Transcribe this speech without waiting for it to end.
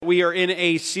we are in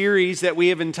a series that we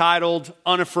have entitled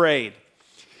Unafraid.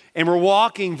 And we're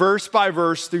walking verse by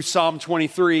verse through Psalm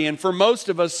 23. And for most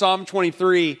of us, Psalm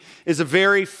 23 is a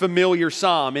very familiar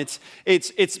psalm.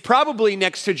 It's probably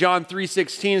next to John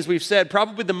 3:16, as we've said,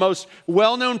 probably the most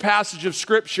well-known passage of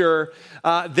Scripture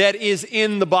that is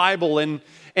in the Bible. And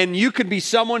you could be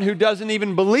someone who doesn't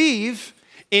even believe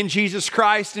in Jesus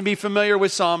Christ and be familiar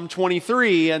with Psalm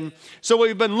 23. And so what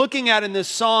we've been looking at in this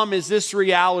psalm is this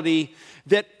reality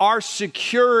that our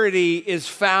security is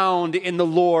found in the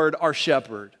Lord, our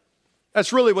shepherd.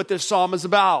 That's really what this psalm is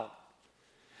about.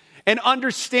 And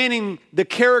understanding the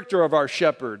character of our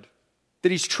shepherd,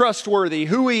 that he's trustworthy,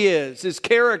 who he is, his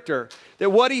character, that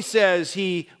what he says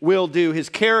he will do, his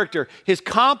character, his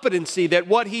competency, that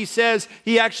what he says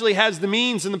he actually has the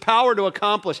means and the power to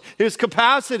accomplish, his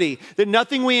capacity, that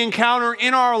nothing we encounter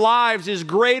in our lives is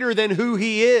greater than who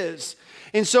he is.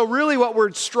 And so really what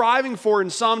we're striving for in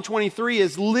Psalm 23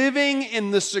 is living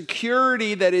in the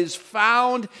security that is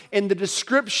found in the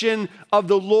description of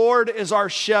the Lord as our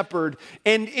shepherd.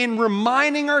 And in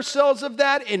reminding ourselves of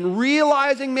that and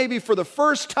realizing maybe for the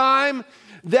first time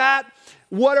that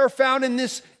what are found in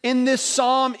this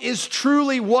psalm is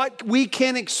truly what we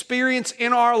can experience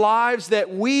in our lives,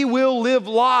 that we will live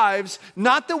lives,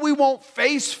 not that we won't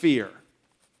face fear,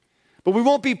 but we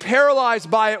won't be paralyzed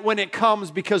by it when it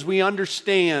comes because we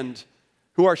understand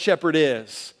who our shepherd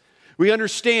is. We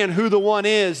understand who the one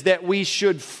is that we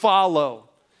should follow.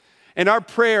 And our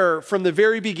prayer from the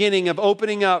very beginning of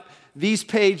opening up these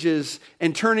pages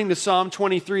and turning to Psalm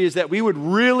 23 is that we would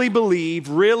really believe,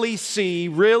 really see,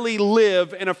 really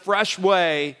live in a fresh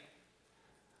way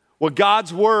what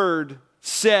God's word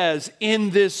says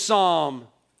in this psalm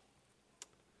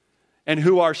and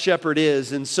who our shepherd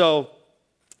is. And so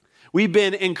we've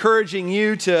been encouraging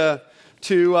you to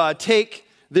take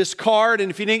this card,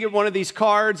 and if you didn't get one of these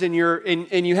cards and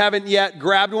you haven't yet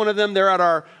grabbed one of them, they're at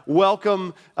our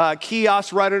welcome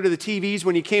kiosk right under the TVs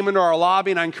when you came into our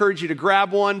lobby, and I encourage you to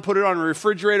grab one, put it on a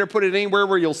refrigerator, put it anywhere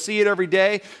where you'll see it every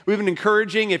day. We've been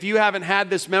encouraging, if you haven't had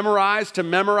this memorized, to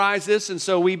memorize this, and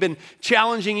so we've been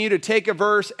challenging you to take a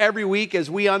verse every week as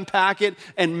we unpack it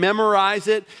and memorize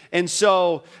it. And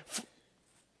so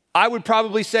I would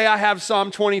probably say I have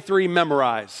Psalm 23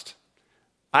 memorized.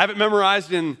 I have it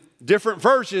memorized in different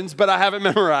versions, but I have it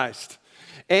memorized.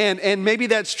 And maybe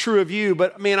that's true of you,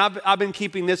 but man, I've been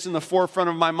keeping this in the forefront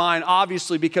of my mind,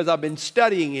 obviously because I've been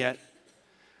studying it.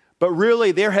 But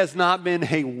really, there has not been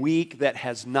a week that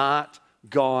has not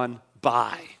gone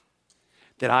by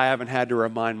that I haven't had to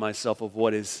remind myself of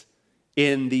what is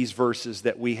in these verses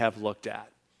that we have looked at.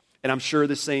 And I'm sure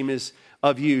the same is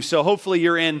of you. So hopefully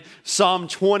you're in Psalm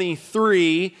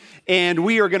 23, and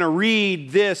we are going to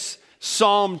read this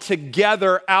psalm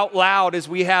together out loud as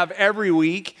we have every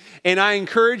week. And I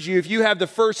encourage you, if you have the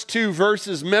first two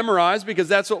verses memorized, because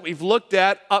that's what we've looked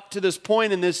at up to this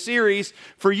point in this series,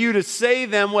 for you to say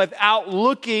them without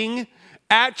looking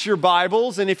at your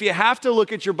Bibles. And if you have to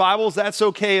look at your Bibles, that's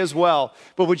okay as well.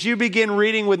 But would you begin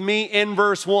reading with me in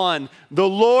verse 1? The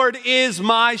Lord is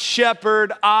my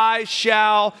shepherd, I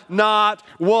shall not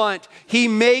want. He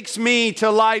makes me to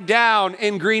lie down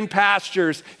in green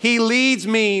pastures. He leads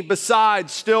me beside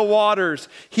still waters.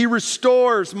 He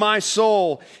restores my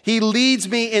soul. He leads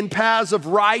me in paths of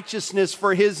righteousness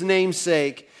for his name's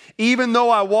sake. Even though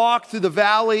I walk through the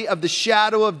valley of the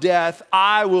shadow of death,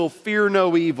 I will fear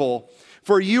no evil.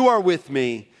 For you are with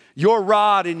me, your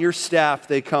rod and your staff,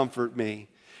 they comfort me.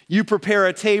 You prepare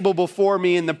a table before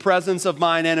me in the presence of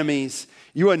mine enemies.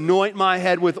 You anoint my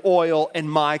head with oil, and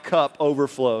my cup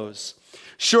overflows.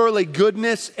 Surely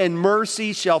goodness and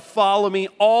mercy shall follow me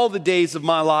all the days of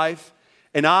my life,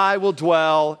 and I will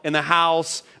dwell in the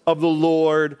house of the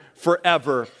Lord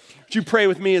forever. Would you pray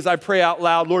with me as I pray out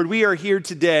loud? Lord, we are here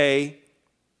today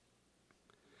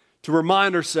to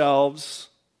remind ourselves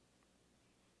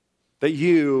that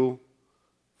you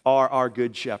are our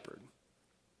good shepherd.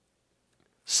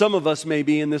 Some of us may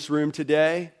be in this room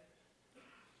today,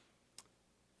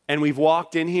 and we've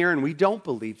walked in here and we don't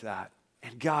believe that.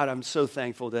 And God, I'm so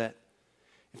thankful that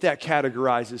if that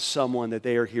categorizes someone, that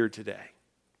they are here today.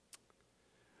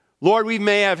 Lord, we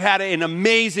may have had an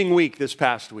amazing week this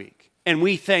past week, and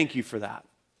we thank you for that.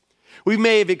 We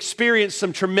may have experienced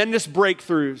some tremendous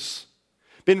breakthroughs,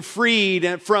 been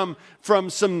freed from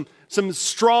some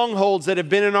strongholds that have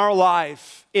been in our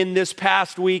life in this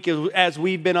past week as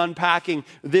we've been unpacking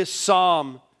this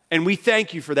psalm. And we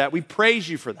thank you for that. We praise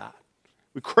you for that.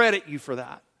 We credit you for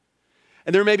that.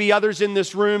 And there may be others in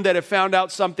this room that have found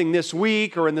out something this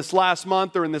week or in this last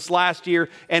month or in this last year,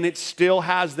 and it still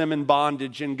has them in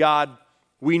bondage. And God,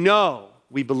 we know,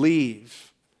 we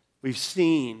believe, we've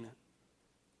seen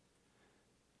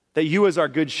that you as our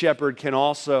good shepherd can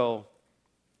also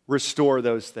restore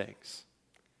those things.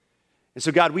 And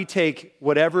so God, we take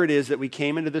whatever it is that we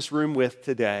came into this room with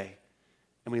today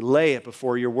and we lay it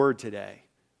before your word today,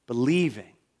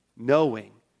 believing,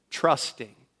 knowing,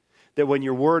 trusting that when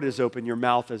your word is open, your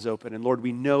mouth is open. And Lord,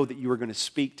 we know that you are going to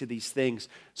speak to these things.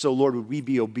 So Lord, would we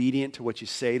be obedient to what you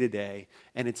say today?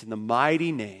 And it's in the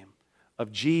mighty name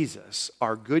of Jesus,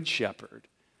 our good shepherd,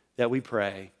 that we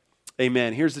pray.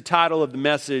 Amen. Here's the title of the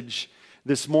message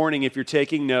this morning if you're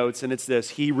taking notes, and it's this: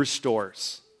 He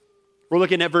restores. We're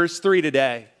looking at verse 3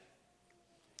 today.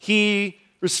 He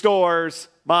restores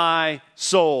my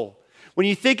soul. When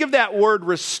you think of that word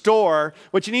restore,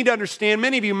 what you need to understand,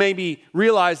 many of you maybe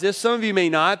realize this, some of you may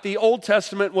not. The Old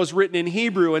Testament was written in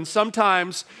Hebrew, and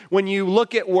sometimes when you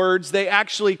look at words, they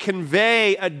actually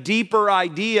convey a deeper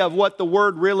idea of what the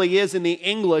word really is in the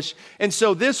English. And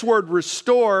so this word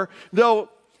restore, though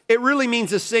it really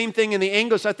means the same thing in the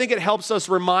English, I think it helps us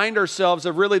remind ourselves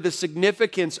of really the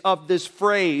significance of this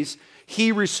phrase,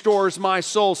 He restores my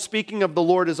soul. Speaking of the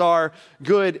Lord as our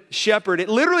good shepherd, it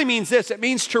literally means this. It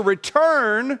means to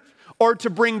return or to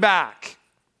bring back.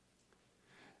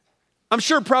 I'm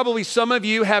sure probably some of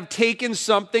you have taken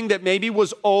something that maybe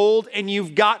was old and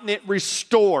you've gotten it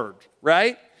restored,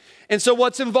 right? And so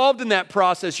what's involved in that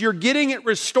process? You're getting it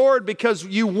restored because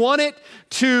you want it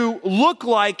to look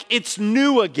like it's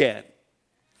new again.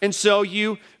 And so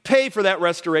you pay for that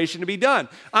restoration to be done.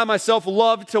 I myself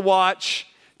love to watch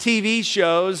TV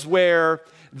shows where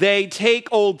they take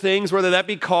old things, whether that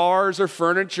be cars or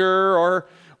furniture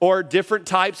or different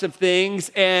types of things,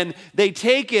 and they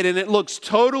take it and it looks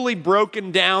totally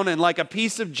broken down and like a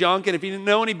piece of junk, and if you didn't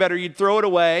know any better, you'd throw it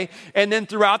away. And then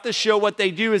throughout the show, what they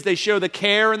do is they show the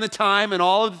care and the time and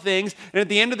all of the things, and at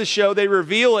the end of the show, they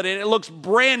reveal it and it looks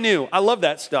brand new. I love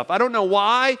that stuff. I don't know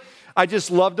why. I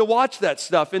just love to watch that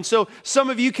stuff. And so some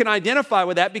of you can identify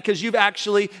with that because you've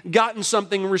actually gotten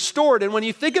something restored. And when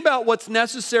you think about what's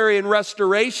necessary in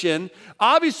restoration,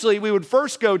 obviously we would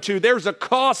first go to there's a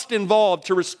cost involved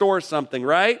to restore something,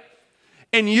 right?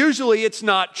 And usually it's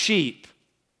not cheap.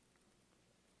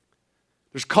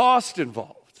 There's cost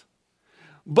involved.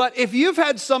 But if you've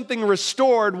had something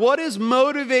restored, what has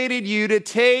motivated you to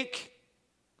take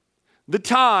the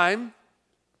time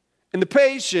and the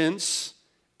patience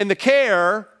and the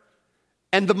care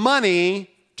and the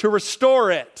money to restore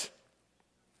it?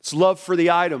 It's love for the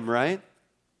item, right?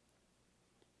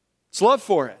 It's love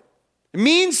for it. It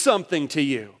means something to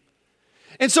you.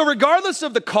 And so regardless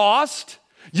of the cost,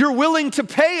 you're willing to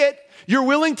pay it. You're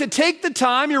willing to take the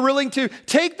time. You're willing to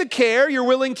take the care. You're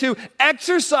willing to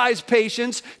exercise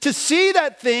patience to see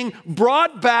that thing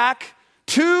brought back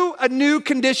to a new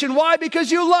condition. Why?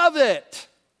 Because you love it.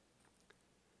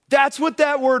 That's what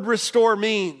that word restore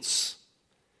means.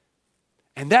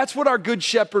 And that's what our good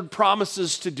shepherd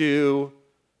promises to do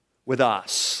with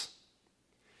us.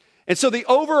 And so the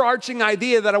overarching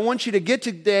idea that I want you to get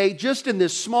today, just in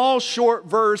this small, short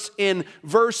verse in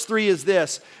verse 3 is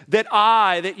this: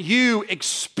 that you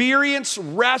experience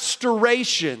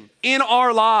restoration in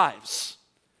our lives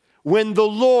when the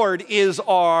Lord is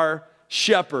our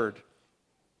shepherd.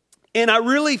 And I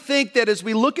really think that as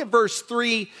we look at verse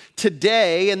 3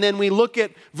 today, and then we look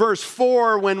at verse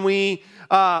 4 when we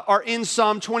are in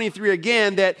Psalm 23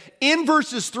 again, that in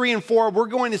verses 3 and 4, we're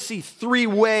going to see three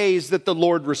ways that the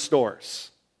Lord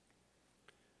restores.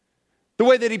 The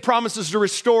way that He promises to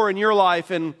restore in your life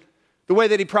and the way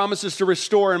that He promises to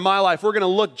restore in my life. We're going to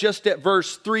look just at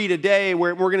verse 3 today,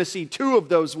 where we're going to see two of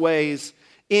those ways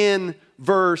in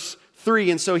verse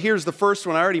 3. And so here's the first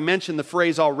one. I already mentioned the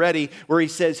phrase already where He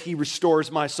says, He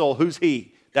restores my soul. Who's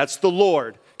He? That's the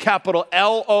Lord. Capital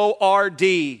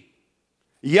L-O-R-D.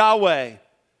 Yahweh.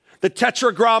 The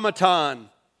Tetragrammaton.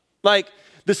 Like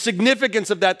the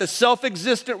significance of that, the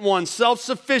self-existent one,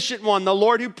 self-sufficient one, the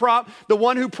Lord the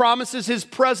one who promises His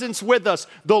presence with us.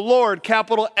 The Lord,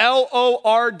 capital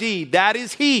L-O-R-D. That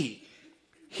is He.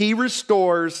 He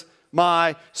restores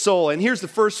my soul. And here's the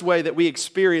first way that we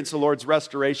experience the Lord's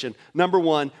restoration. Number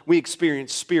one, we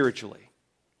experience spiritually.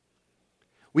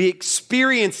 We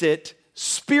experience it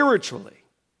spiritually.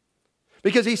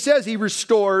 Because He says He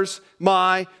restores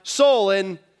my soul.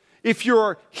 And if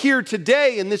you're here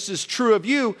today and this is true of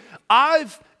you,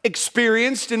 I've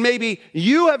experienced, and maybe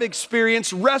you have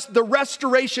experienced the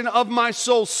restoration of my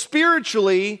soul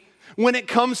spiritually when it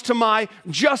comes to my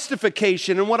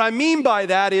justification. And what I mean by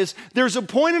that is there's a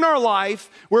point in our life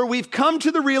where we've come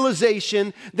to the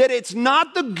realization that it's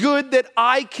not the good that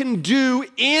I can do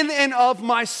in and of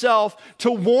myself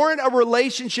to warrant a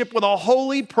relationship with a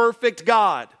holy, perfect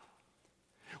God.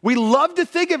 We love to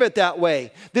think of it that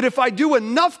way, that if I do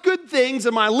enough good things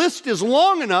and my list is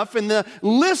long enough and the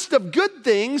list of good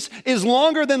things is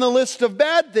longer than the list of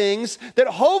bad things, that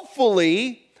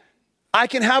hopefully I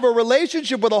can have a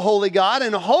relationship with a holy God,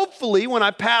 and hopefully when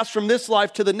I pass from this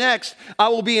life to the next, I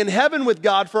will be in heaven with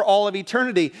God for all of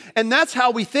eternity. And that's how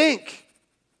we think.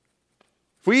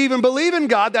 If we even believe in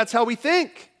God, that's how we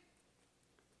think.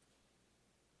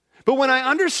 But when I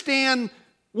understand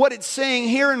what it's saying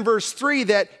here in verse 3,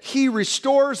 that he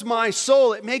restores my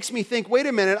soul, it makes me think, wait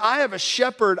a minute, I have a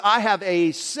shepherd, I have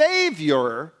a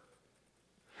Savior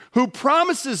who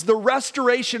promises the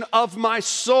restoration of my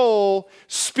soul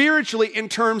spiritually in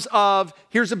terms of,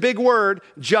 here's a big word,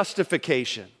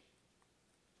 justification.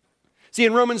 See,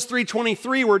 in Romans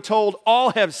 3:23, we're told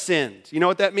all have sinned. You know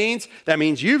what that means? That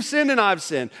means you've sinned and I've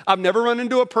sinned. I've never run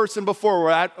into a person before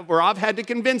where I've had to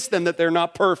convince them that they're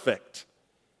not perfect.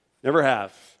 Never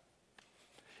have.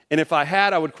 And if I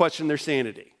had, I would question their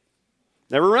sanity.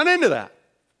 Never run into that.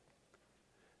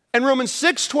 And Romans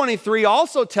 6:23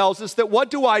 also tells us that what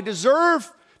do I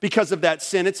deserve because of that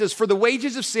sin? It says, for the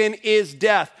wages of sin is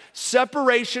death,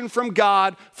 separation from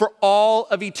God for all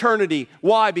of eternity.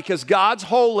 Why? Because God's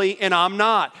holy and I'm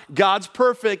not. God's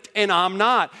perfect and I'm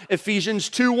not. Ephesians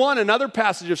 2:1, another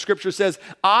passage of Scripture says,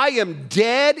 I am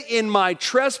dead in my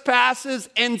trespasses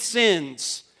and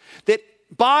sins, that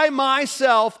by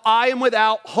myself I am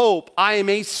without hope. I am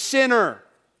a sinner.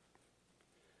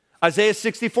 Isaiah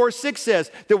 64:6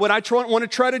 says that when I want to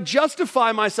try to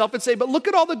justify myself and say, but look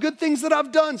at all the good things that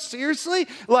I've done. Seriously?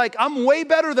 Like, I'm way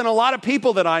better than a lot of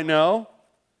people that I know.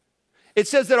 It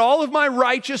says that all of my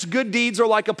righteous good deeds are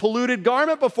like a polluted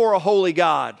garment before a holy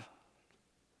God.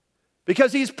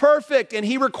 Because he's perfect and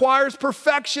he requires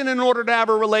perfection in order to have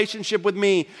a relationship with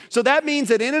me. So that means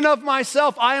that in and of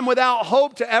myself, I am without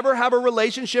hope to ever have a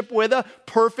relationship with a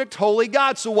perfect, holy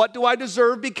God. So what do I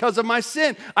deserve because of my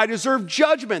sin? I deserve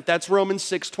judgment. That's Romans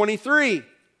 6:23.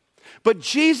 But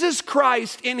Jesus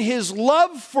Christ, in his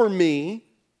love for me,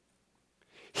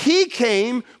 he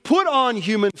came, put on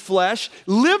human flesh,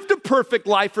 lived a perfect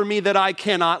life for me that I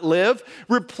cannot live,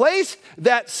 replaced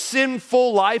that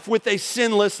sinful life with a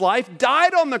sinless life,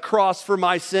 died on the cross for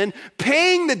my sin,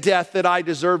 paying the death that I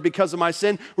deserve because of my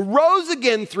sin, rose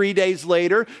again 3 days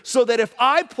later, so that if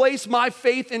I place my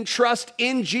faith and trust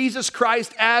in Jesus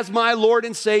Christ as my Lord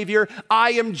and Savior,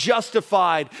 I am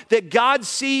justified. That God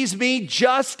sees me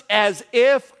just as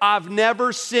if I've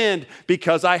never sinned,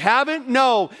 because I haven't,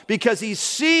 no, because he's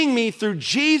seeing me through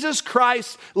Jesus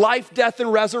Christ's life, death,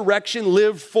 and resurrection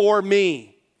lived for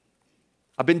me.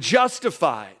 I've been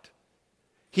justified.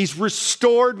 He's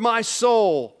restored my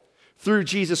soul through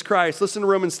Jesus Christ. Listen to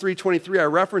Romans 3:23. I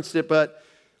referenced it, but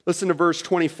listen to verse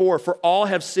 24. For all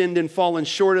have sinned and fallen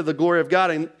short of the glory of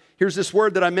God. And here's this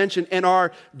word that I mentioned, and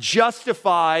are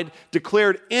justified,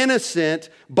 declared innocent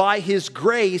by his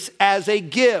grace as a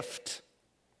gift.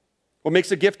 What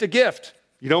makes a gift a gift?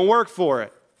 You don't work for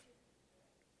it.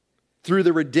 Through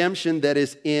the redemption that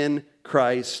is in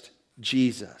Christ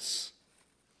Jesus.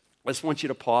 I just want you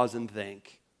to pause and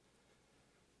think.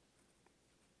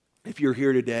 If you're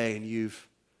here today and you've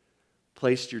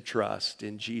placed your trust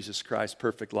in Jesus Christ's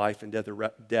perfect life and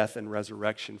death and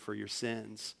resurrection for your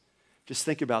sins, just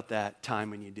think about that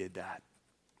time when you did that.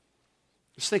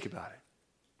 Just think about it.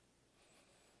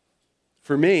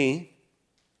 For me,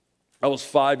 I was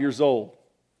 5 years old.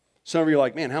 Some of you are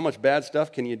like, man, how much bad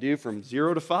stuff can you do from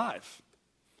 0 to 5?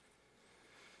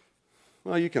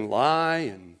 Well, you can lie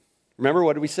and remember,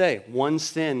 what did we say? One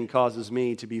sin causes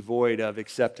me to be void of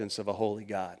acceptance of a holy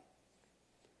God.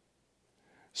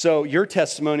 So your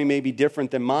testimony may be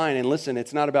different than mine. And listen,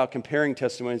 it's not about comparing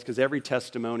testimonies, because every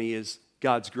testimony is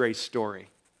God's grace story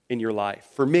in your life.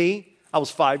 For me, I was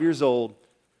 5 years old.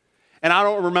 And I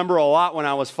don't remember a lot when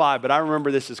I was 5, but I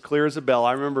remember this as clear as a bell.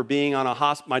 I remember being on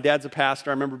my dad's a pastor.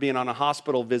 I remember being on a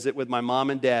hospital visit with my mom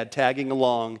and dad, tagging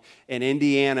along in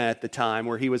Indiana at the time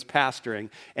where he was pastoring.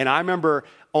 And I remember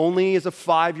only as a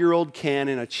 5-year-old Ken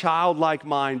and a childlike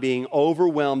mind being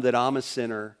overwhelmed that I'm a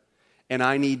sinner and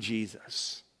I need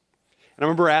Jesus. And I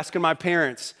remember asking my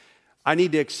parents, I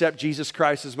need to accept Jesus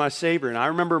Christ as my Savior. And I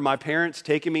remember my parents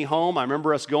taking me home. I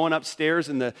remember us going upstairs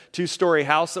in the 2-story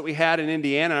house that we had in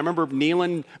Indiana. And I remember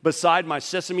kneeling beside my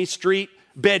Sesame Street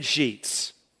bed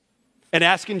sheets and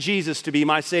asking Jesus to be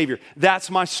my Savior.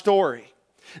 That's my story.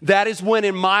 That is when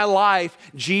in my life,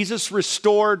 Jesus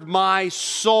restored my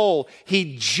soul.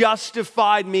 He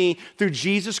justified me through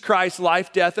Jesus Christ's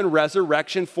life, death, and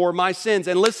resurrection for my sins.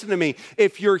 And listen to me,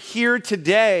 if you're here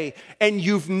today and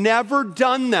you've never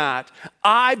done that,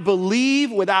 I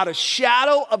believe without a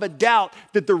shadow of a doubt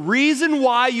that the reason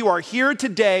why you are here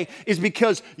today is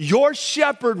because your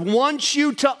shepherd wants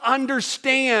you to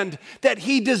understand that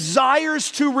he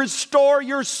desires to restore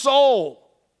your soul.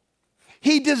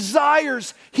 He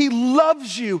desires, he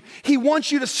loves you. He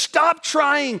wants you to stop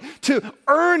trying to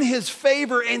earn his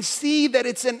favor and see that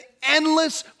it's an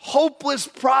endless, hopeless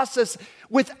process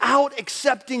without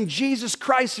accepting Jesus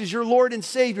Christ as your Lord and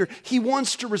Savior. He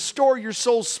wants to restore your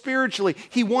soul spiritually.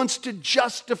 He wants to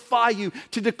justify you,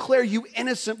 to declare you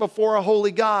innocent before a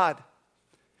holy God.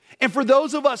 And for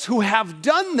those of us who have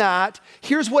done that,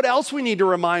 here's what else we need to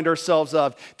remind ourselves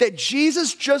of. That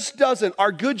Jesus just doesn't,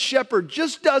 our good shepherd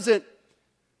just doesn't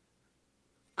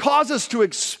cause us to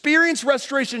experience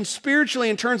restoration spiritually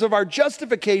in terms of our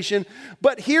justification.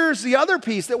 But here's the other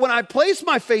piece, that when I place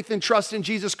my faith and trust in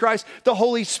Jesus Christ, the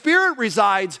Holy Spirit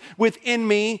resides within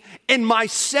me, and my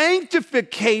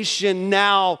sanctification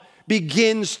now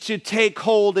begins to take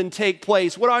hold and take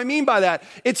place. What do I mean by that?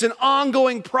 It's an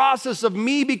ongoing process of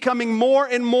me becoming more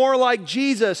and more like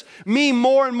Jesus, me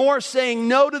more and more saying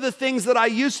no to the things that I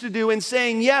used to do and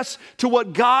saying yes to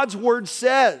what God's word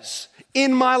says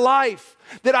in my life.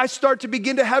 That I start to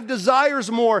begin to have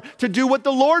desires more to do what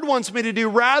the Lord wants me to do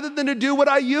rather than to do what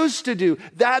I used to do.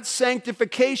 That's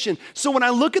sanctification. So when I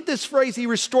look at this phrase, he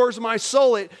restores my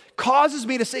soul, it causes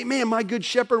me to say, man, my good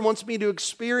shepherd wants me to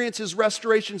experience his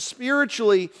restoration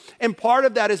spiritually, and part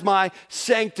of that is my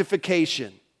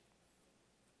sanctification.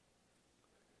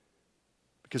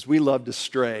 Because we love to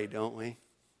stray, don't we?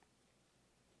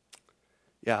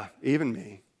 Yeah, even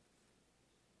me.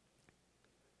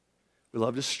 We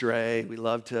love to stray. We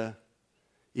love to,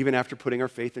 even after putting our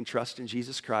faith and trust in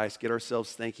Jesus Christ, get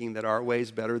ourselves thinking that our way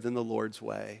is better than the Lord's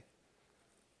way.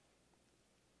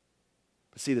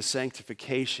 But see, the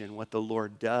sanctification, what the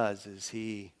Lord does is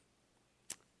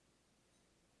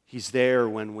He's there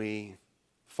when we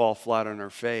fall flat on our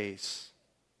face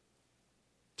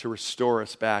to restore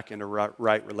us back into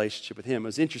right relationship with Him. It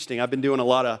was interesting. I've been doing a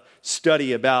lot of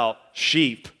study about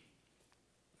sheep.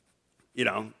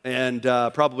 And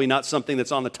probably not something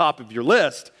that's on the top of your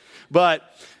list. But,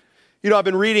 I've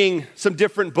been reading some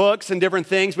different books and different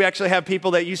things. We actually have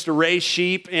people that used to raise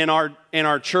sheep in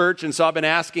our church. And so I've been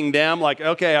asking them,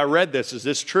 okay, I read this. Is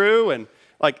this true? And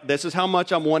this is how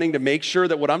much I'm wanting to make sure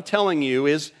that what I'm telling you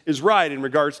is right in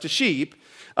regards to sheep.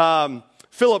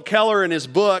 Philip Keller, in his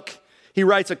book, he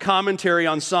writes a commentary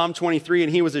on Psalm 23,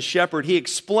 and he was a shepherd. He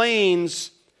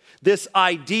explains this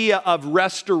idea of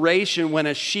restoration when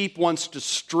a sheep wants to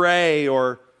stray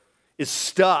or is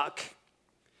stuck.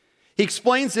 He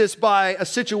explains this by a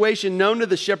situation known to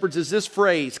the shepherds as this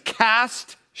phrase,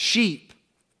 cast sheep.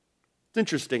 It's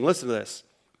interesting. Listen to this.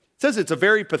 It says it's a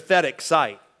very pathetic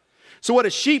sight. So what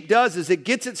a sheep does is it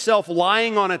gets itself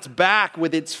lying on its back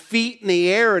with its feet in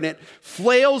the air, and it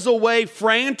flails away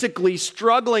frantically,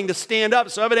 struggling to stand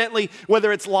up. So evidently,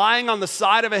 whether it's lying on the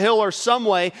side of a hill or some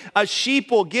way, a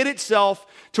sheep will get itself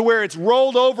to where it's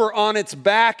rolled over on its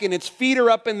back and its feet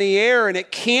are up in the air, and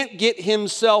it can't get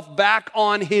himself back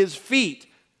on his feet.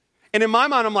 And in my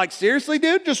mind, I'm like, seriously,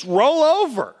 dude? Just roll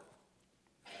over.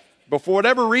 But for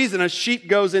whatever reason, a sheep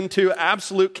goes into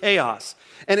absolute chaos.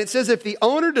 And it says if the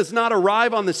owner does not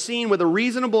arrive on the scene within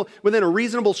a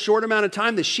reasonable short amount of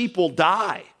time, the sheep will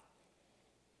die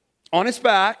on its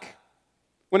back,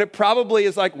 when it probably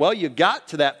is like, well, you got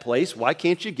to that place. Why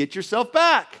can't you get yourself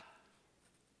back?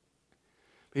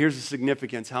 But here's the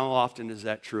significance. How often is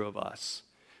that true of us?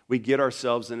 We get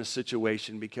ourselves in a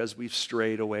situation because we've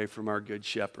strayed away from our good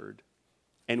shepherd,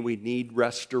 and we need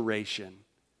restoration.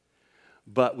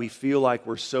 But we feel like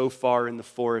we're so far in the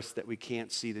forest that we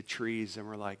can't see the trees, and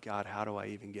we're like, God, how do I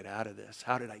even get out of this?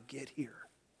 How did I get here?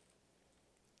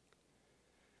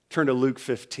 Turn to Luke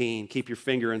 15. Keep your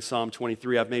finger in Psalm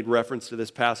 23. I've made reference to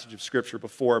this passage of Scripture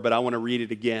before, but I want to read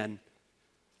it again.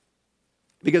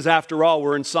 Because after all,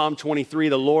 we're in Psalm 23.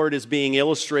 The Lord is being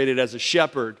illustrated as a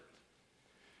shepherd.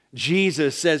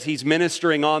 Jesus, says he's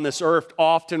ministering on this earth,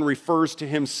 often refers to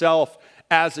himself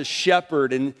as a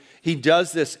shepherd, and he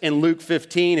does this in Luke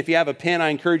 15. If you have a pen, I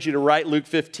encourage you to write Luke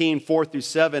 15, 4 through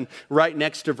 7, right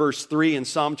next to verse 3 in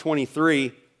Psalm 23.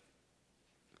 It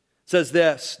says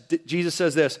this, Jesus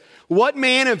says this, what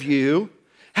man of you,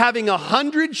 having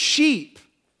 100 sheep,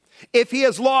 if he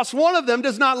has lost one of them,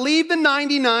 does not leave the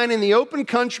 99 in the open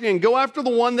country and go after the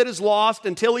one that is lost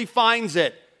until he finds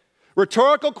it?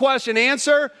 Rhetorical question.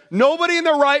 Answer, nobody in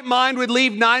their right mind would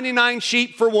leave 99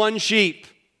 sheep for one sheep.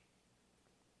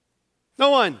 No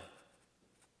one.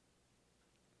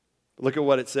 Look at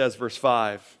what it says, verse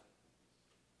 5.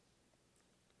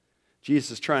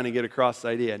 Jesus is trying to get across the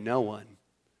idea, no one.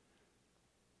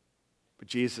 But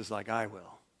Jesus is like, I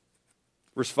will.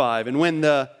 Verse 5, and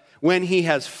when he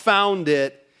has found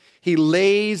it, he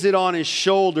lays it on his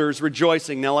shoulders,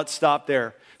 rejoicing. Now let's stop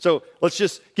there. So let's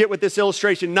just get with this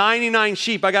illustration. 99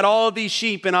 sheep. I got all of these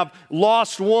sheep and I've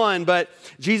lost one. But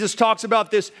Jesus talks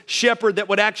about this shepherd that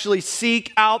would actually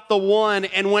seek out the one.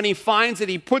 And when he finds it,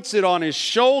 he puts it on his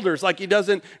shoulders. Like he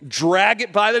doesn't drag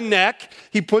it by the neck.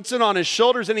 He puts it on his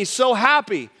shoulders and he's so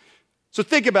happy. So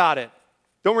think about it.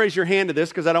 Don't raise your hand to this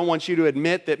because I don't want you to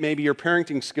admit that maybe your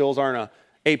parenting skills aren't a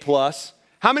A+.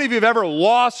 How many of you have ever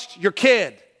lost your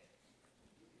kid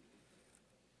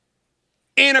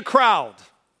in a crowd?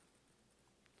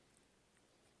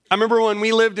 I remember when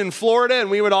we lived in Florida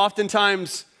and we would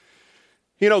oftentimes,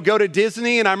 go to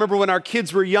Disney. And I remember when our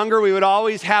kids were younger, we would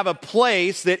always have a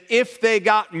place that if they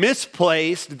got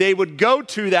misplaced, they would go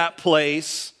to that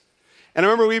place. And I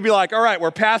remember we'd be like, all right,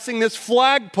 we're passing this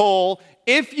flagpole.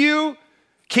 If you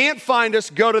can't find us,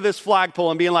 go to this flagpole,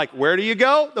 and being like, where do you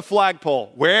go? The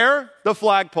flagpole. Where? The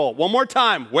flagpole. One more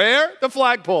time. Where? The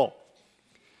flagpole.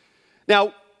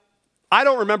 Now, I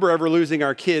don't remember ever losing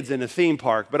our kids in a theme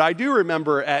park, but I do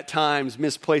remember at times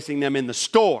misplacing them in the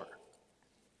store.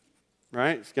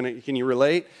 Right? Can you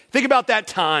relate? Think about that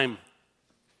time.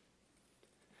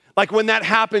 Like when that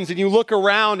happens and you look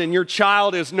around and your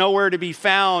child is nowhere to be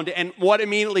found, and what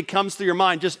immediately comes through your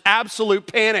mind? Just absolute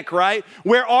panic, right?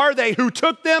 Where are they? Who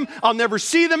took them? I'll never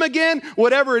see them again.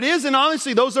 Whatever it is. And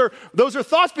honestly, those are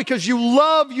thoughts because you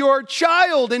love your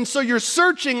child. And so you're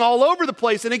searching all over the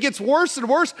place, and it gets worse and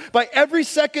worse by every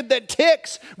second that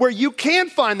ticks where you can't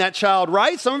find that child,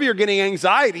 right? Some of you are getting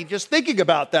anxiety just thinking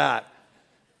about that.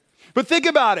 But think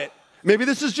about it. Maybe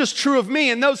this is just true of me.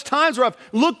 In those times where I've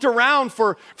looked around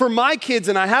for my kids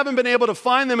and I haven't been able to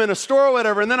find them in a store or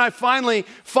whatever, and then I finally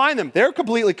find them. They're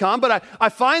completely calm, but I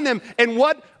find them. And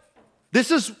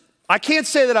I can't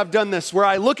say that I've done this, where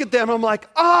I look at them, I'm like,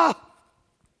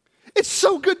 it's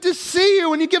so good to see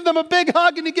you. And you give them a big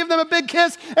hug and you give them a big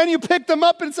kiss and you pick them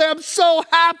up and say, I'm so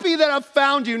happy that I've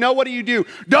found you. Now what do?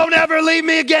 Don't ever leave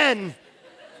me again.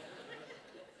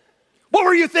 What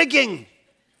were you thinking?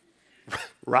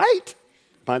 Right?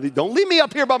 Don't leave me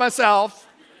up here by myself.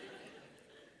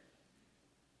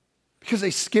 Because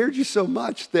they scared you so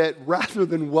much that rather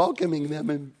than welcoming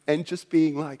them and just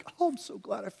being like, oh, I'm so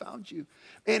glad I found you.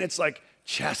 Man, it's like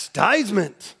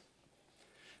chastisement.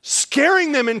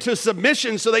 Scaring them into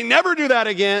submission so they never do that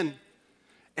again.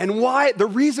 And why? The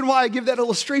reason why I give that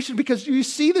illustration, because you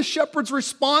see the shepherd's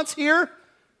response here?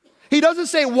 He doesn't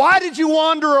say, why did you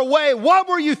wander away? What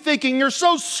were you thinking? You're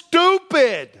so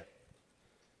stupid.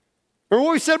 Remember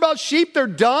what we said about sheep? They're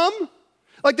dumb.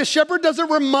 Like the shepherd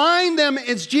doesn't remind them,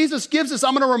 as Jesus gives us,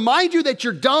 I'm going to remind you that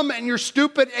you're dumb and you're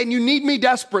stupid and you need me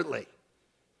desperately.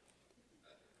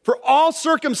 For all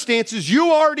circumstances,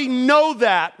 you already know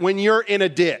that when you're in a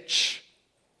ditch.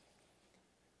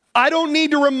 I don't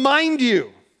need to remind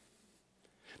you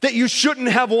that you shouldn't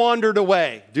have wandered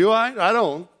away. Do I? I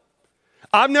don't.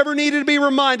 I've never needed to be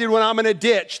reminded when I'm in a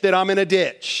ditch that I'm in a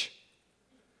ditch.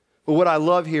 But what I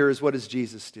love here is, what does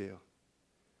Jesus do?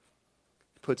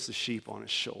 Puts the sheep on his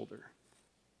shoulder.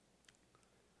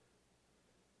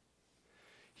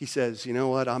 He says, you know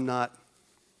what, I'm not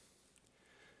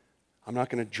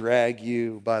going to drag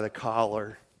you by the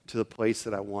collar to the place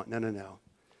that I want. No.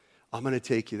 I'm going to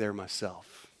take you there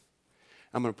myself.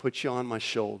 I'm going to put you on my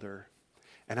shoulder,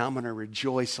 and I'm going to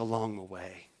rejoice along the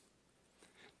way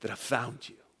that I found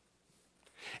you.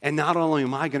 And not only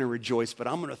am I going to rejoice, but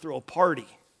I'm going to throw a party.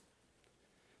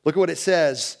 Look at what it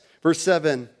says, verse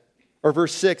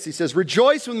 6, he says,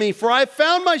 rejoice with me, for I have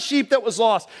found my sheep that was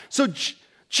lost. So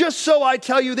just so I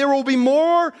tell you, there will be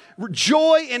more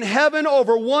joy in heaven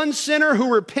over one sinner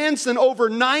who repents than over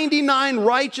 99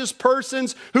 righteous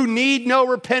persons who need no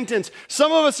repentance.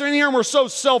 Some of us are in here and we're so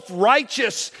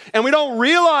self-righteous and we don't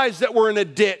realize that we're in a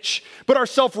ditch. But our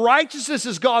self-righteousness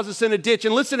has caused us in a ditch.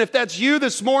 And listen, if that's you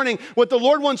this morning, what the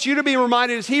Lord wants you to be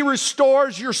reminded is He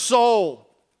restores your soul.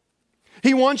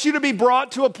 He wants you to be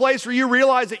brought to a place where you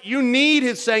realize that you need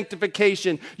his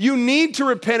sanctification. You need to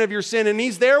repent of your sin, and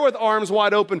he's there with arms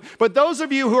wide open. But those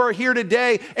of you who are here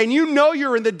today and you know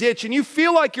you're in the ditch and you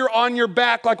feel like you're on your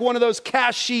back like one of those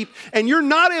cast sheep and you're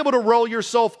not able to roll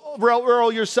yourself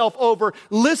over,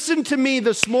 listen to me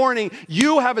this morning.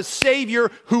 You have a Savior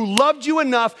who loved you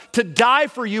enough to die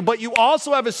for you, but you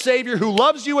also have a Savior who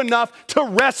loves you enough to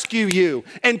rescue you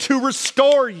and to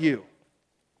restore you.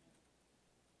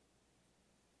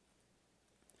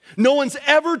 No one's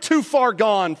ever too far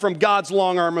gone from God's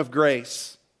long arm of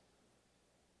grace.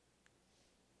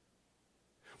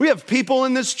 We have people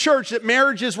in this church that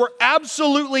marriages were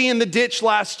absolutely in the ditch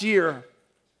last year,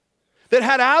 that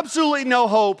had absolutely no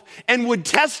hope and would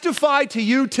testify to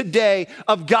you today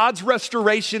of God's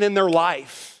restoration in their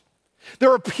life.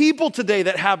 There are people today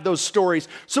that have those stories.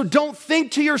 So don't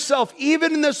think to yourself,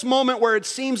 even in this moment where it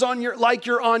seems like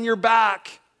you're on your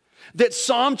back, that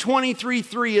Psalm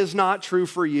 23:3 is not true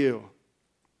for you.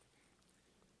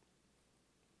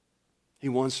 He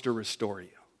wants to restore you.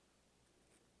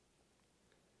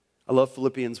 I love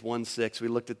Philippians 1:6. We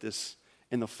looked at this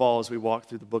in the fall as we walked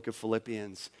through the book of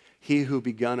Philippians. He who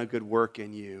begun a good work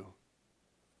in you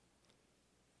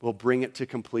will bring it to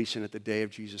completion at the day of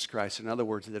Jesus Christ. In other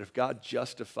words, that if God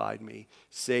justified me,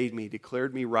 saved me,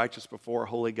 declared me righteous before a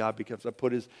holy God because I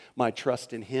put my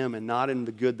trust in him and not in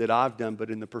the good that I've done,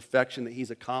 but in the perfection that he's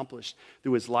accomplished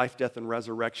through his life, death, and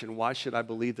resurrection, why should I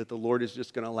believe that the Lord is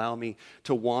just going to allow me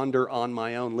to wander on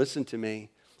my own? Listen to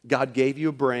me. God gave you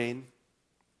a brain.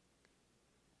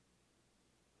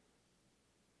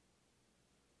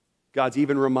 God's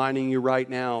even reminding you right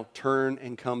now, turn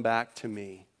and come back to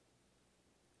me.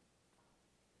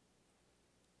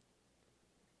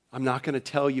 I'm not going to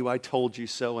tell you I told you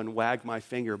so and wag my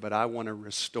finger, but I want to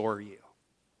restore you.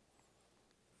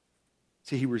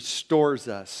 See, he restores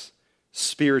us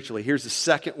spiritually. Here's the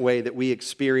second way that we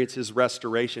experience his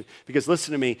restoration. Because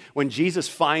listen to me, when Jesus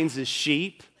finds his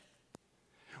sheep,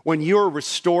 when you're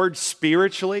restored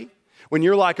spiritually, when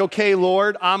you're like, okay,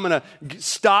 Lord, I'm going to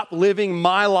stop living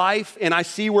my life and I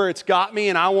see where it's got me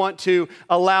and I want to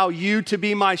allow you to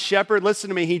be my shepherd. Listen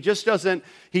to me, he just doesn't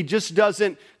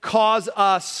cause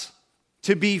us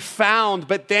to be found,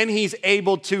 but then he's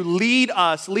able to lead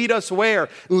us where?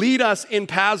 Lead us in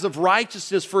paths of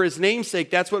righteousness for his name's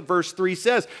sake. That's what verse 3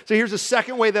 says. So here's the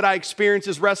second way that I experience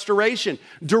his restoration.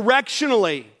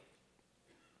 Directionally.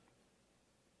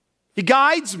 He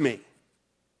guides me.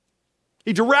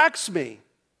 He directs me.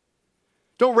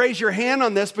 Don't raise your hand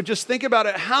on this, but just think about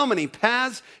it. How many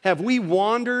paths have we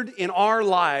wandered in our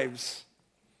lives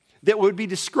that would be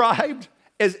described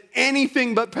as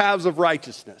anything but paths of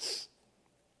righteousness?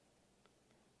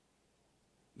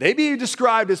 Maybe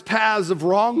described as paths of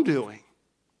wrongdoing.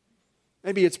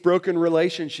 Maybe it's broken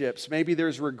relationships. Maybe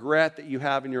there's regret that you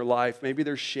have in your life. Maybe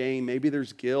there's shame. Maybe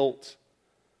there's guilt.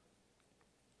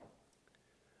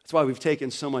 That's why we've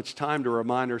taken so much time to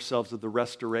remind ourselves of the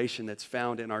restoration that's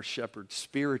found in our shepherd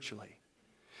spiritually.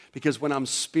 Because when I'm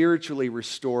spiritually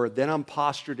restored, then I'm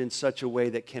postured in such a way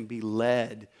that can be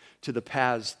led to the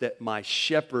paths that my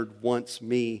shepherd wants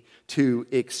me to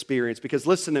experience. Because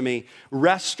listen to me,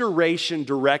 restoration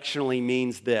directionally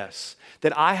means this,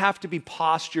 that I have to be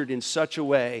postured in such a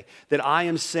way that I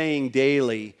am saying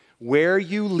daily, where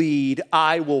you lead,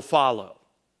 I will follow.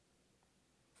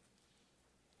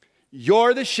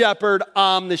 You're the shepherd,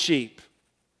 I'm the sheep.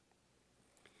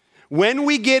 When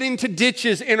we get into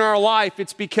ditches in our life,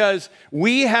 it's because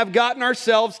we have gotten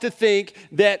ourselves to think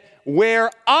that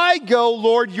where I go,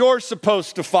 Lord, you're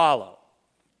supposed to follow.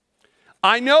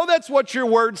 I know that's what your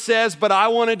word says, but I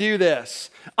want to do this.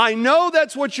 I know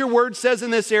that's what your word says in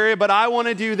this area, but I want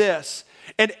to do this.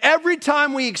 And every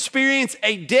time we experience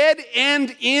a dead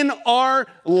end in our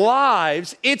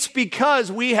lives, it's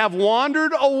because we have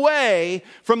wandered away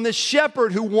from the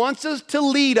shepherd who wants us to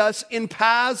lead us in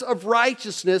paths of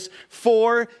righteousness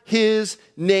for his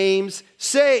name's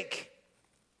sake.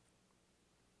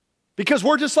 Because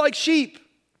we're just like sheep.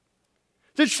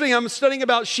 It's interesting, I'm studying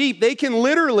about sheep. They can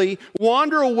literally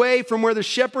wander away from where the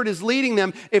shepherd is leading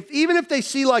them. Even if they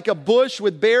see like a bush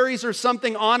with berries or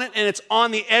something on it and it's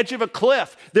on the edge of a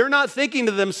cliff, they're not thinking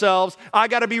to themselves, I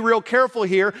got to be real careful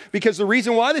here because the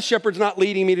reason why the shepherd's not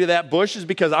leading me to that bush is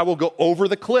because I will go over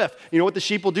the cliff. You know what the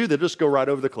sheep will do? They'll just go right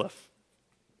over the cliff.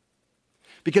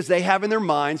 Because they have in their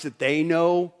minds that they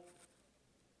know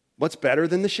what's better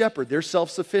than the shepherd. They're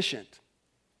self-sufficient.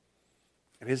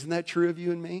 And isn't that true of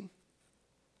you and me?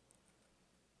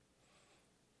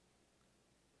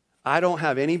 I don't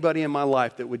have anybody in my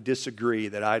life that would disagree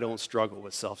that I don't struggle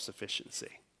with self-sufficiency.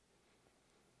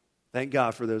 Thank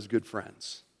God for those good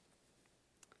friends.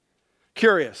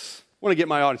 Curious. want to get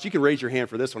my audience. You can raise your hand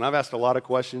for this one. I've asked a lot of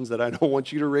questions that I don't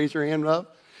want you to raise your hand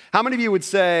up. How many of you would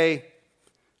say,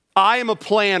 I am a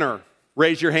planner?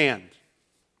 Raise your hand.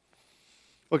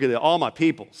 Look at that, all my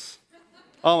peoples.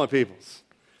 All my peoples.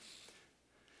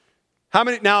 How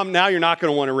many, now you're not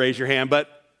going to want to raise your hand, but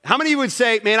how many of you would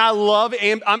say, man, I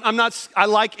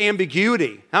like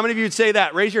ambiguity? How many of you would say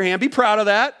that? Raise your hand. Be proud of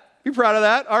that. Be proud of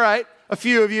that. All right. A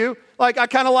few of you. Like, I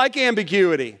kind of like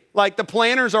ambiguity. Like, the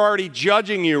planners are already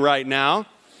judging you right now.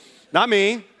 Not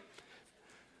me.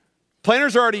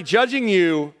 Planners are already judging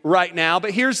you right now,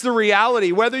 but here's the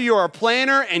reality. Whether you're a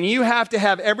planner and you have to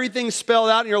have everything spelled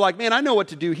out and you're like, man, I know what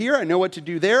to do here. I know what to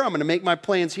do there. I'm going to make my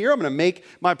plans here. I'm going to make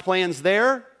my plans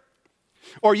there.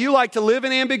 Or you like to live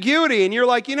in ambiguity and you're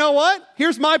like, you know what?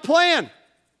 Here's my plan.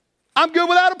 I'm good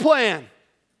without a plan.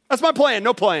 That's my plan,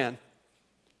 no plan.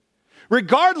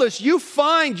 Regardless, you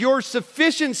find your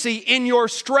sufficiency in your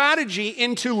strategy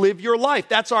in to live your life.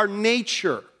 That's our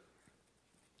nature.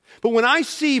 But when I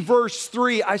see verse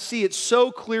 3, I see it so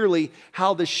clearly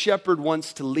how the shepherd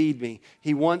wants to lead me.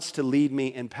 He wants to lead me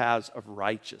in paths of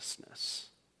righteousness.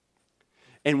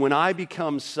 And when I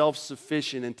become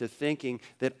self-sufficient into thinking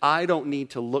that I don't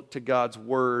need to look to God's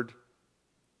word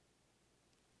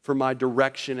for my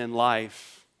direction in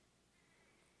life,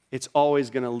 it's always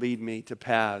going to lead me to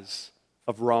paths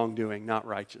of wrongdoing, not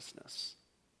righteousness.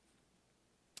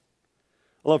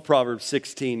 I love Proverbs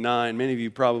 16:9. Many of you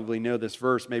probably know this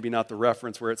verse, maybe not the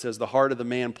reference, where it says, the heart of the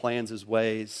man plans his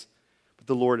ways, but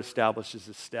the Lord establishes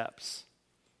his steps.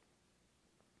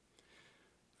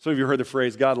 Some of you heard the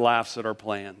phrase, God laughs at our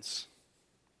plans.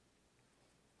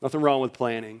 Nothing wrong with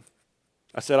planning.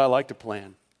 I said I like to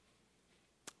plan.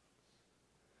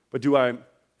 But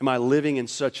am I living in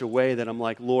such a way that I'm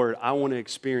like, Lord, I want to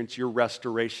experience your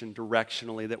restoration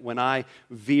directionally, that when I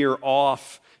veer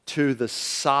off to the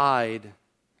side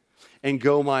and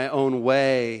go my own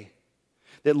way,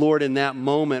 that, Lord, in that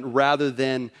moment, rather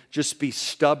than just be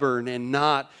stubborn and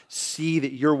not see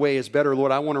that your way is better,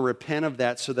 Lord, I want to repent of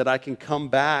that so that I can come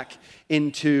back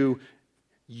into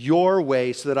your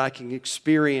way so that I can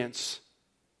experience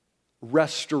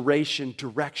restoration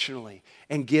directionally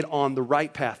and get on the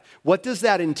right path. What does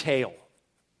that entail?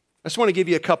 I just want to give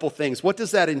you a couple things. What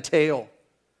does that entail?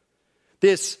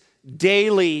 This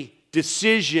daily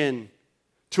decision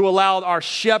to allow our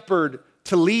shepherd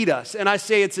to lead us. And I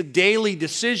say it's a daily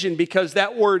decision because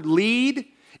that word lead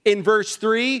in verse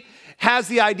 3 has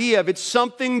the idea of it's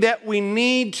something that we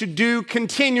need to do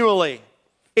continually.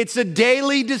 It's a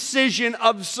daily decision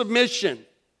of submission.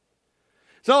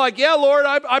 It's not like, yeah, Lord,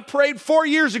 I prayed 4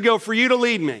 years ago for you to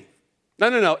lead me.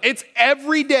 No. It's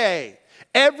every day.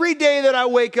 Every day that I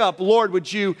wake up, Lord,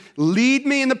 would you lead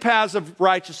me in the paths of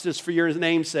righteousness for your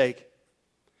name's sake?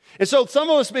 And so some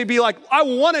of us may be like, I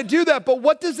want to do that, but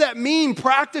what does that mean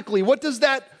practically? What does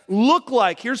that look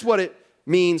like? Here's what it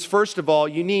means. First of all,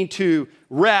 you need to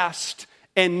rest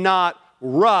and not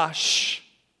rush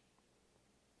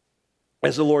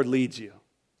as the Lord leads you.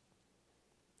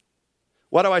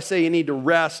 Why do I say you need to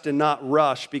rest and not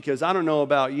rush? Because I don't know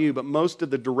about you, but most of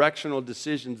the directional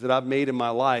decisions that I've made in my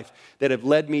life that have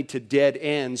led me to dead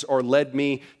ends or led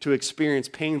me to experience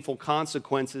painful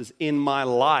consequences in my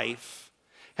life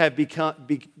have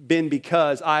been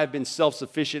because I have been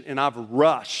self-sufficient and I've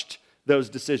rushed those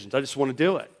decisions. I just want to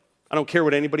do it. I don't care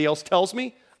what anybody else tells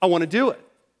me. I want to do it.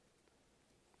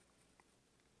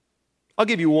 I'll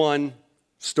give you one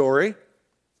story.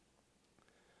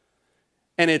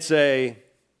 And it's a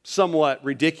somewhat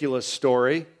ridiculous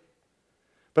story.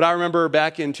 But I remember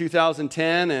back in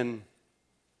 2010, and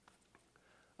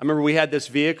I remember we had this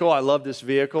vehicle. I loved this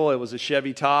vehicle. It was a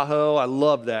Chevy Tahoe. I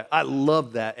loved that. I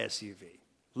loved that SUV.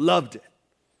 Loved it.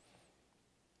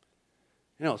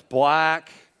 You know, it was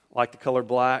black. I like the color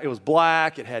black. It was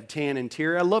black. It had tan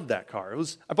interior. I loved that car.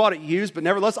 I bought it used, but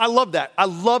nevertheless, I loved that. I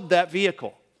loved that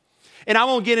vehicle. And I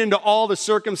won't get into all the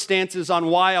circumstances on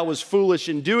why I was foolish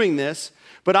in doing this,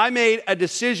 but I made a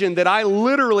decision that I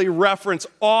literally reference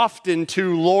often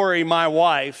to Lori, my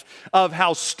wife, of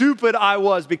how stupid I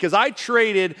was because I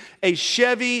traded a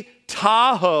Chevy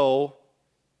Tahoe.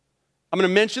 I'm going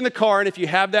to mention the car, and if you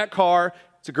have that car,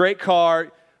 it's a great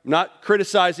car. I'm not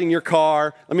criticizing your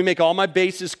car. Let me make all my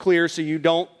bases clear so you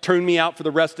don't tune me out for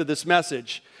the rest of this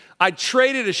message. I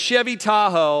traded a Chevy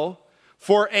Tahoe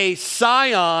for a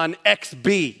Scion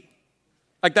XB.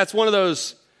 Like that's one of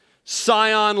those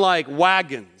Scion-like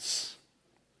wagons.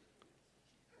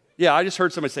 Yeah, I just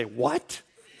heard somebody say, what?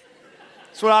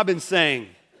 That's what I've been saying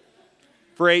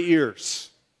for 8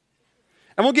 years.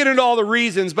 And we'll get into all the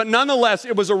reasons, but nonetheless,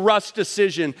 it was a rush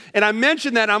decision. And I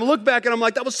mentioned that, and I look back and I'm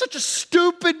like, that was such a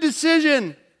stupid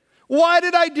decision. Why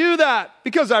did I do that?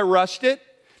 Because I rushed it.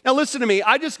 Now listen to me,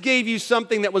 I just gave you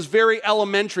something that was very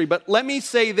elementary, but let me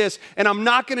say this, and I'm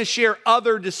not going to share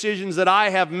other decisions that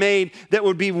I have made that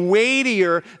would be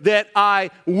weightier that I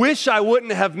wish I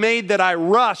wouldn't have made that I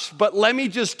rushed, but let me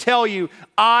just tell you,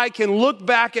 I can look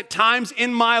back at times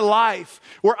in my life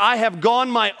where I have gone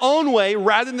my own way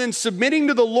rather than submitting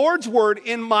to the Lord's word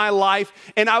in my life,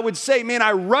 and I would say, man,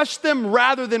 I rushed them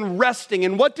rather than resting.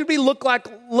 And what did we look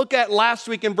at last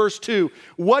week in verse 2?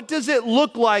 What does it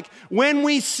look like when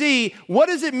we see, what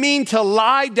does it mean to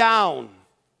lie down?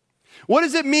 What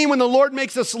does it mean when the Lord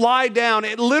makes us lie down?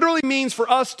 It literally means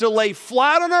for us to lay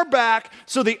flat on our back,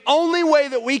 so the only way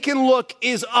that we can look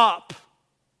is up.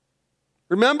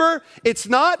 Remember, it's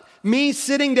not me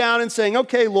sitting down and saying,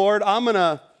 okay, Lord, I'm going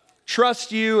to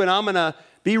trust you and I'm going to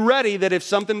be ready that if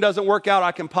something doesn't work out,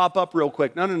 I can pop up real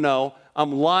quick. No.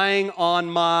 I'm lying on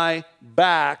my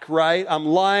back, right? I'm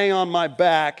lying on my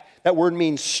back. That word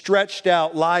means stretched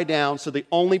out, lie down, so the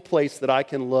only place that I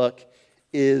can look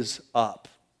is up.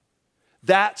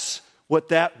 That's what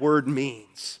that word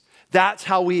means. That's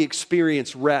how we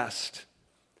experience rest.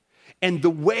 And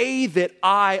the way that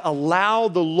I allow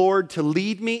the Lord to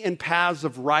lead me in paths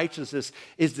of righteousness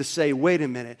is to say, wait a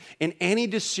minute, in any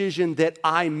decision that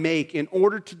I make, in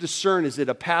order to discern, is it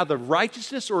a path of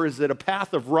righteousness or is it a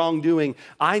path of wrongdoing,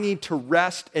 I need to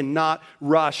rest and not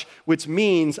rush, which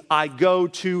means I go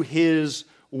to His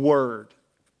word.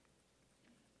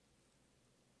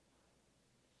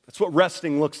 That's what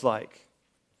resting looks like.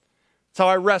 That's how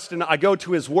I rest, and I go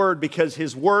to His word because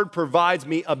His word provides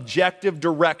me objective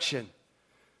direction.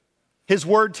 His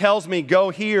word tells me, go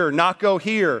here, not go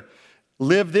here.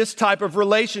 Live this type of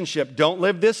relationship, don't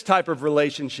live this type of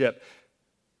relationship.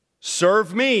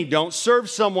 Serve me, don't serve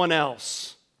someone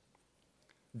else.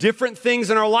 Different things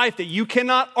in our life that you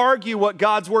cannot argue what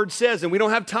God's word says, and we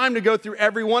don't have time to go through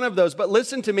every one of those. But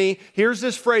listen to me, here's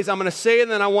this phrase, I'm going to say it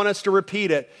and then I want us to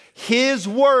repeat it. His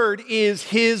word is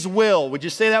His will. Would you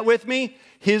say that with me?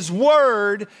 His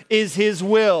word is His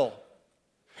will.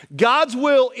 God's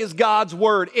will is God's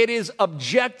word. It is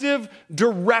objective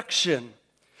direction.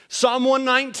 Psalm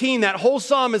 119, that whole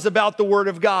psalm is about the word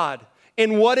of God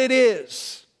and what it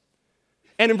is.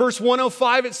 And in verse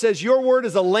 105, it says, your word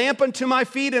is a lamp unto my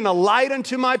feet and a light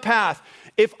unto my path.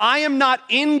 If I am not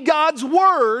in God's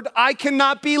word, I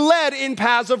cannot be led in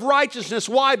paths of righteousness.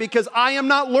 Why? Because I am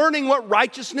not learning what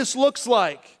righteousness looks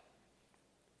like.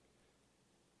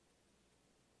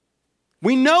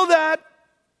 We know that,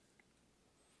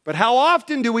 but how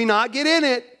often do we not get in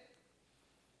it?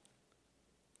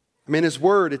 I mean, His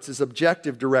word, it's His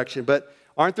objective direction, but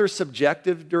aren't there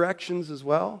subjective directions as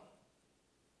well?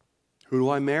 Who do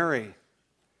I marry?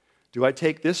 Do I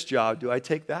take this job? Do I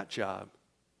take that job?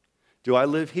 Do I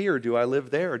live here? Do I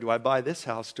live there? Do I buy this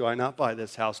house? Do I not buy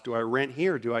this house? Do I rent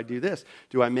here? Do I do this?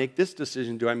 Do I make this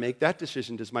decision? Do I make that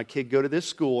decision? Does my kid go to this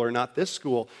school or not this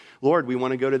school? Lord, we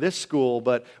want to go to this school,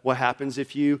 but what happens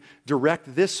if you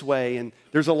direct this way? And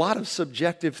there's a lot of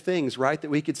subjective things, right,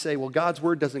 that we could say, well, God's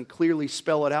word doesn't clearly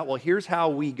spell it out. Well, here's how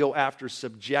we go after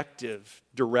subjective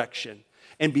direction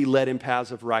and be led in paths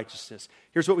of righteousness.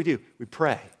 Here's what we do. We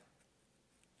pray.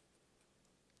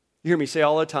 You hear me say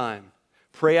all the time,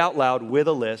 pray out loud with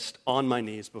a list on my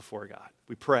knees before God.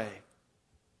 We pray.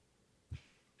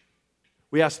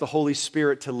 We ask the Holy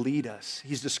Spirit to lead us.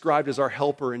 He's described as our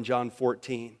helper in John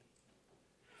 14.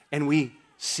 And we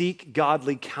seek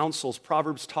godly counsels.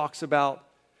 Proverbs talks about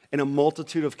in a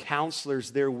multitude of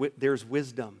counselors there's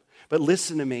wisdom. But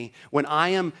listen to me, when I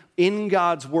am in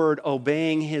God's word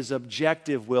obeying His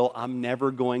objective will, I'm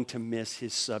never going to miss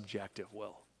His subjective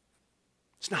will.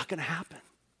 It's not going to happen.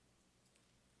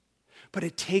 But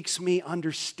it takes me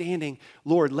understanding,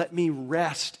 Lord, let me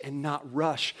rest and not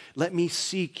rush. Let me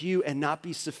seek you and not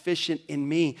be sufficient in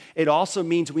me. It also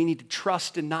means we need to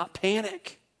trust and not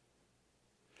panic.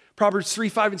 Proverbs 3,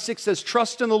 5, and 6 says,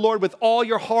 trust in the Lord with all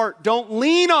your heart. Don't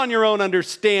lean on your own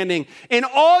understanding. In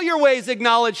all your ways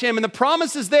acknowledge Him. And the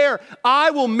promise is there, I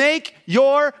will make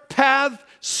your path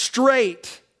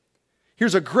straight.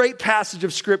 Here's a great passage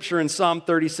of scripture in Psalm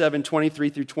 37, 23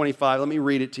 through 25. Let me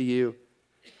read it to you.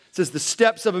 It says, the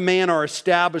steps of a man are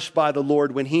established by the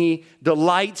Lord when he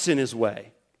delights in his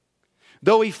way.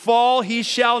 Though he fall, he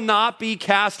shall not be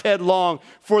cast headlong,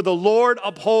 for the Lord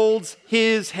upholds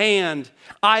his hand.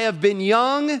 I have been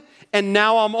young, and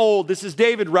now I'm old. This is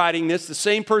David writing this, the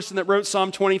same person that wrote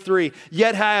Psalm 23.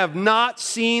 Yet I have not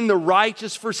seen the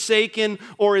righteous forsaken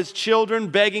or his children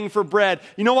begging for bread.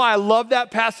 You know why I love that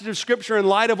passage of scripture in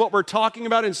light of what we're talking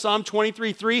about in Psalm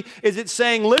 23:3? Is it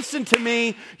saying, listen to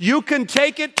me, you can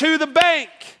take it to the bank.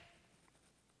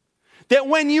 that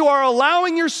when you are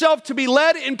allowing yourself to be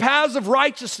led in paths of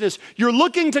righteousness, you're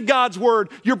looking to God's word,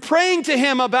 you're praying to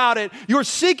him about it, you're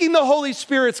seeking the Holy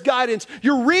Spirit's guidance,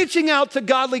 you're reaching out to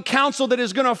godly counsel that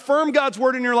is going to affirm God's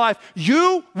word in your life,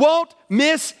 you won't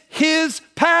miss his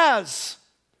paths.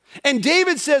 And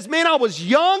David says, man, I was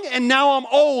young and now I'm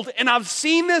old, and I've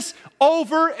seen this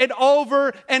over and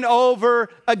over and over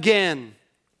again.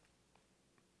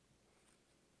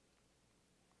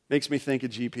 Makes me think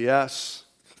of GPS.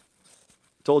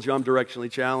 I told you I'm directionally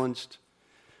challenged.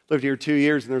 Lived here 2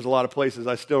 years, and there's a lot of places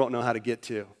I still don't know how to get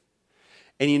to.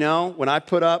 And you know, when I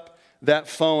put up that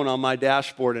phone on my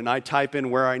dashboard and I type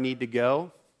in where I need to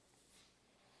go,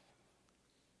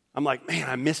 I'm like, man,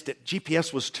 I missed it.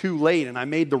 GPS was too late, and I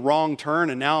made the wrong turn,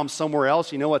 and now I'm somewhere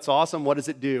else. You know what's awesome? What does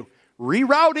it do?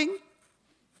 Rerouting.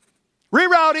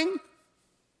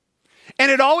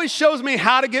 And it always shows me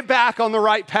how to get back on the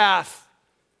right path.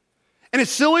 And as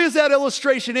silly as that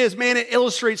illustration is, man, it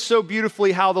illustrates so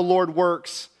beautifully how the Lord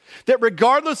works. That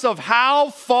regardless of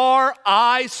how far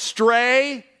I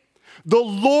stray, the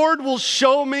Lord will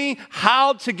show me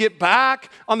how to get back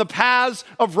on the paths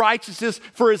of righteousness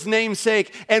for his name's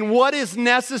sake. And what is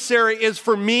necessary is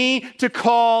for me to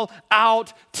call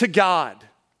out to God.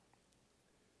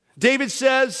 David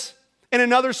says in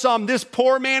another psalm, this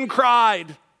poor man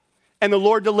cried, and the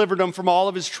Lord delivered him from all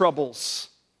of his troubles.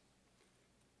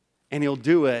 And he'll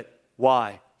do it,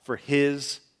 why? For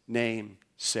his name's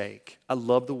sake. I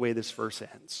love the way this verse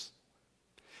ends.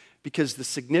 Because the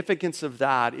significance of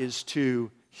that is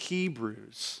to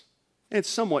Hebrews, and it's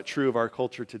somewhat true of our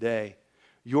culture today,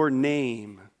 your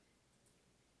name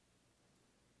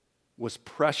was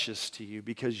precious to you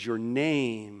because your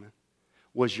name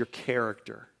was your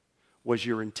character, was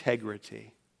your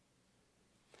integrity.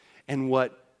 And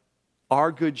what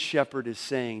our good shepherd is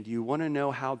saying, do you want to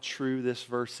know how true this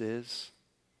verse is?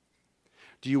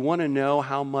 Do you want to know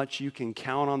how much you can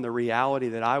count on the reality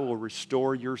that I will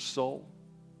restore your soul?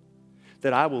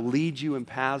 That I will lead you in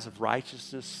paths of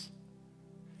righteousness?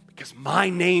 Because my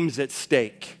name's at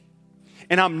stake.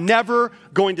 And I'm never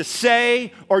going to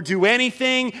say or do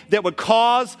anything that would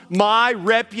cause my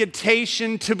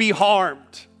reputation to be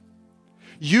harmed.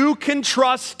 You can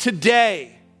trust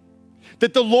today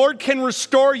that the Lord can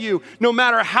restore you no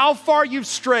matter how far you've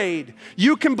strayed.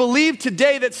 You can believe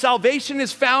today that salvation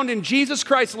is found in Jesus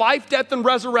Christ's life, death, and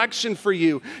resurrection for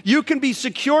you. You can be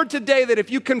secure today that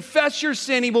if you confess your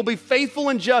sin, he will be faithful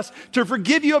and just to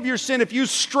forgive you of your sin if you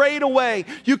strayed away.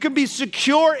 You can be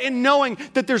secure in knowing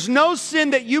that there's no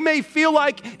sin that you may feel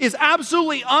like is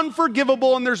absolutely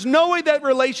unforgivable, and there's no way that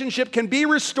relationship can be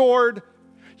restored.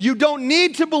 You don't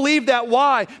need to believe that.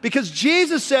 Why? Because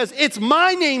Jesus says, it's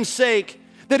my name's sake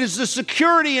that is the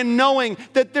security in knowing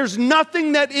that there's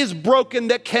nothing that is broken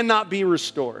that cannot be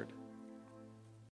restored.